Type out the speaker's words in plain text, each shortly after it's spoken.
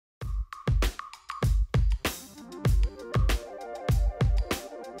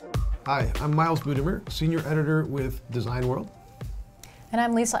Hi, I'm Miles Budimir, Senior Editor with Design World. And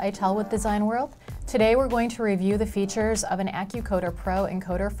I'm Lisa Eitel with Design World. Today we're going to review the features of an Accu-CoderPro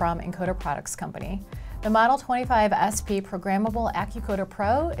encoder from Encoder Products Company. The Model 25 SP programmable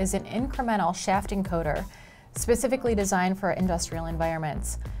Accu-CoderPro is an incremental shaft encoder specifically designed for industrial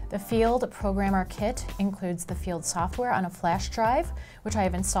environments. The Field Programmer Kit includes the Field software on a flash drive, which I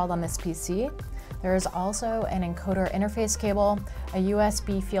have installed on this PC. There is also an encoder interface cable, a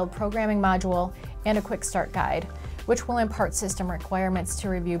USB field programming module, and a quick start guide, which will impart system requirements to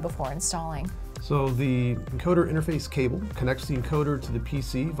review before installing. So the encoder interface cable connects the encoder to the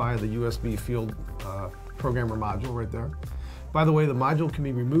PC via the USB field programmer module right there. By the way, the module can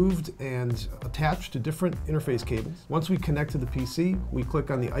be removed and attached to different interface cables. Once we connect to the PC, we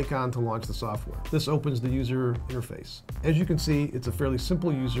click on the icon to launch the software. This opens the user interface. As you can see, it's a fairly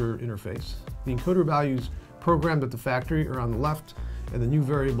simple user interface. The encoder values programmed at the factory are on the left, and the new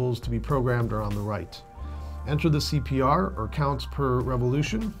variables to be programmed are on the right. Enter the CPR, or counts per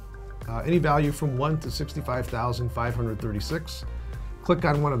revolution, any value from 1 to 65,536. Click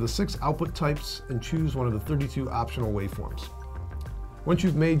on one of the 6 output types and choose one of the 32 optional waveforms. Once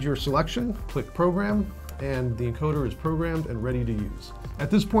you've made your selection, click Program, and the encoder is programmed and ready to use. At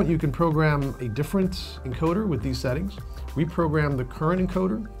this point, you can program a different encoder with these settings, reprogram the current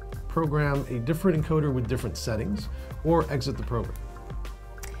encoder, program a different encoder with different settings, or exit the program.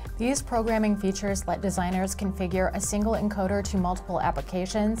 These programming features let designers configure a single encoder to multiple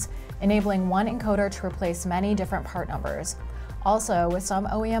applications, enabling one encoder to replace many different part numbers. Also, with some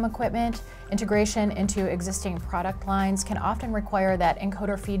OEM equipment, integration into existing product lines can often require that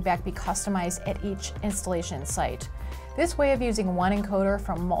encoder feedback be customized at each installation site. This way of using one encoder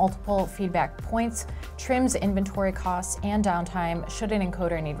from multiple feedback points trims inventory costs and downtime should an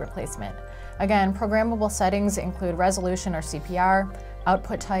encoder need replacement. Again, programmable settings include resolution or CPR,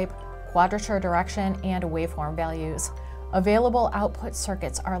 output type, quadrature direction, and waveform values. Available output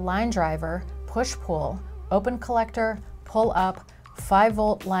circuits are line driver, push-pull, open collector, pull-up,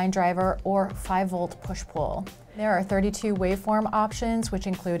 5-volt line driver, or 5-volt push-pull. There are 32 waveform options, which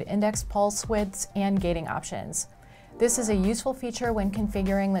include index pulse widths and gating options. This is a useful feature when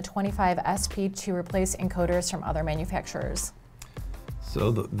configuring the 25 SP to replace encoders from other manufacturers.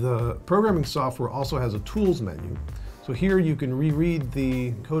 So the programming software also has a tools menu. So here you can reread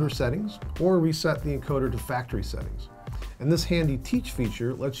the encoder settings or reset the encoder to factory settings. And this handy teach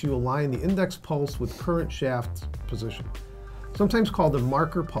feature lets you align the index pulse with current shaft position. Sometimes called the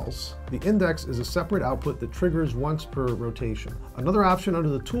marker pulse, the index is a separate output that triggers once per rotation. Another option under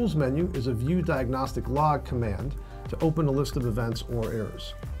the tools menu is a view diagnostic log command to open a list of events or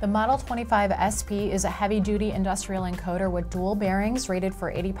errors. The Model 25 SP is a heavy-duty industrial encoder with dual bearings rated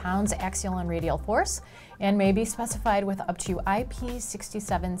for 80 pounds axial and radial force and may be specified with up to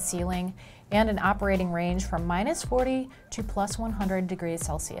IP67 sealing and an operating range from -40 to +100 degrees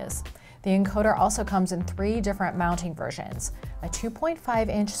Celsius. The encoder also comes in 3 different mounting versions: a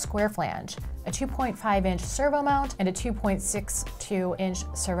 2.5-inch square flange, a 2.5-inch servo mount, and a 2.62-inch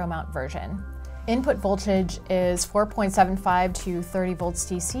servo mount version. Input voltage is 4.75 to 30 volts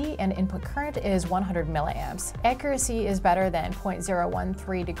DC, and input current is 100 milliamps. Accuracy is better than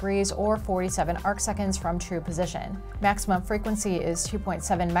 0.013 degrees or 47 arc seconds from true position. Maximum frequency is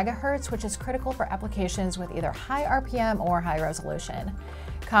 2.7 megahertz, which is critical for applications with either high RPM or high resolution.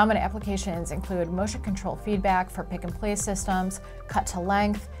 Common applications include motion control feedback for pick-and-place systems, cut to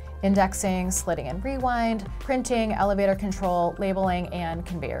length, indexing, slitting and rewind, printing, elevator control, labeling, and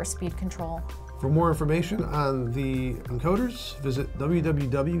conveyor speed control. For more information on the encoders, visit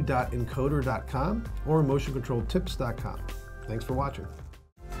www.encoder.com or motioncontroltips.com. Thanks for watching.